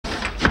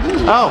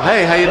Oh,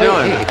 hey, how you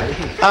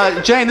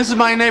doing? Jane, this is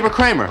my neighbor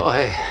Kramer. Oh,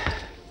 hey.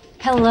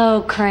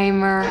 Hello,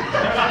 Kramer.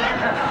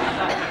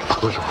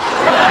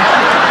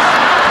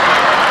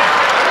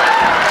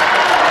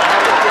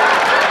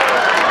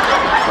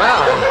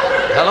 Well,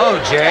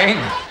 hello, Jane.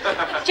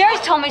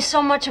 Jerry's told me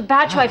so much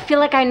about you, I feel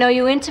like I know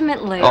you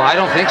intimately. Oh, I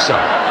don't think so.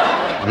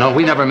 No,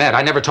 we never met.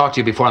 I never talked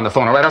to you before on the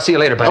phone. All right, I'll see you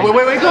later, buddy. Oh,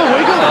 where you going? Where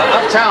you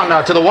going?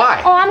 Uptown, to the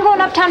Y. Oh, I'm going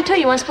uptown, too.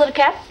 You want to split a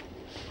cab?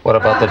 What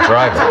about the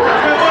driver?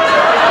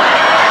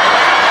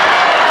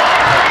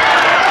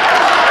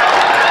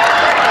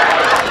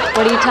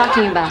 What are you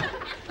talking about?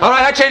 All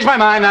right, I changed my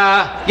mind.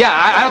 Yeah,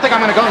 I don't think I'm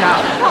going to go now.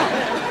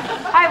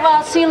 All right,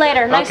 well, see you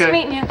later. Nice Okay.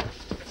 meeting you.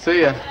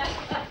 See ya.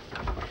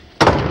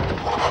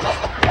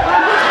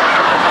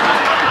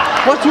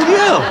 What's with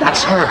you?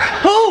 That's her.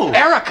 Who?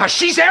 Erica.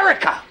 She's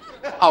Erica.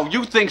 Oh,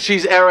 you think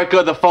she's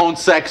Erica, the phone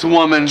sex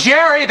woman?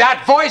 Jerry,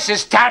 that voice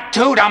is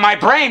tattooed on my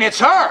brain. It's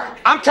her.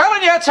 I'm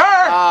telling you, it's her.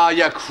 Ah,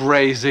 you're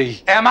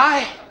crazy. Am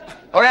I?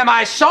 Or am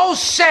I so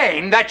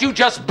sane that you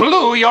just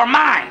blew your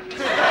mind?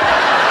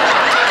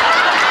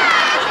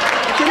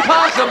 It's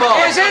impossible.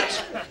 Is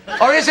it?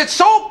 Or is it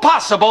so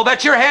possible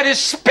that your head is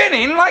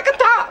spinning like a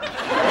top?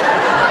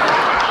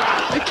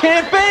 It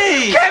can't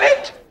be. Can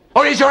it?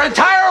 Or is your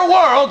entire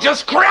world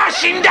just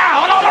crashing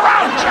down all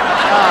around you?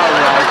 All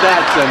right,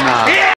 that's enough. Yeah.